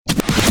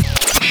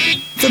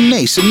The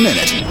Mason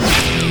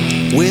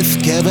Minute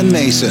with Kevin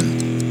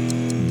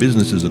Mason.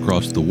 Businesses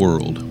across the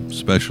world,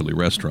 especially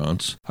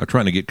restaurants, are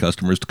trying to get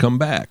customers to come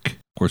back.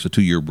 Of course, a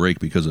 2-year break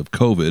because of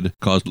COVID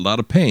caused a lot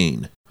of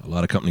pain. A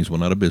lot of companies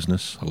went out of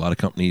business. A lot of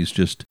companies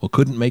just,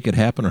 couldn't make it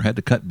happen or had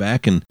to cut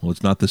back, and,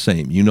 it's not the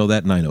same. You know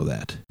that, and I know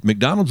that.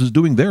 McDonald's is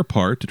doing their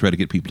part to try to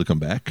get people to come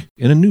back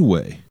in a new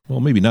way. Well,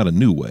 maybe not a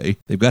new way.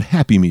 They've got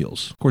Happy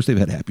Meals. Of course, they've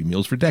had Happy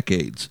Meals for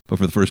decades. But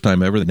for the first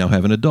time ever, they now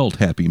have an adult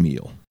Happy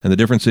Meal. And the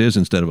difference is,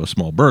 instead of a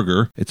small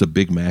burger, it's a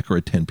Big Mac or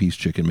a 10-piece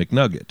chicken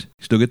McNugget.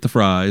 You still get the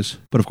fries,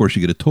 but of course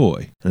you get a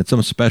toy. And it's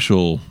some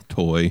special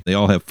toy. They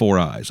all have 4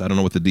 eyes. I don't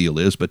know what the deal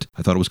is, but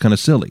I thought it was kind of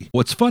silly.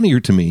 What's funnier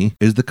to me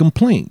is the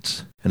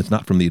complaints. And it's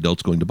not from the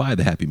adults going to buy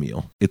the Happy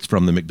Meal. It's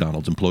from the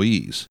McDonald's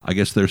employees. I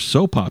guess they're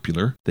so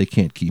popular, they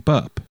can't keep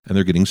up. And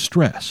they're getting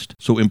stressed.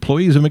 So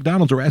employees of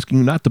McDonald's are asking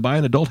you not to buy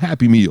an adult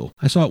Happy Meal.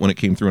 I saw it when it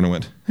came through and I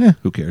went,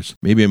 who cares?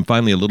 Maybe I'm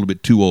finally a little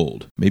bit too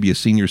old. Maybe a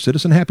senior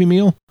citizen Happy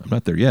Meal? I'm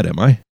not there yet, am I?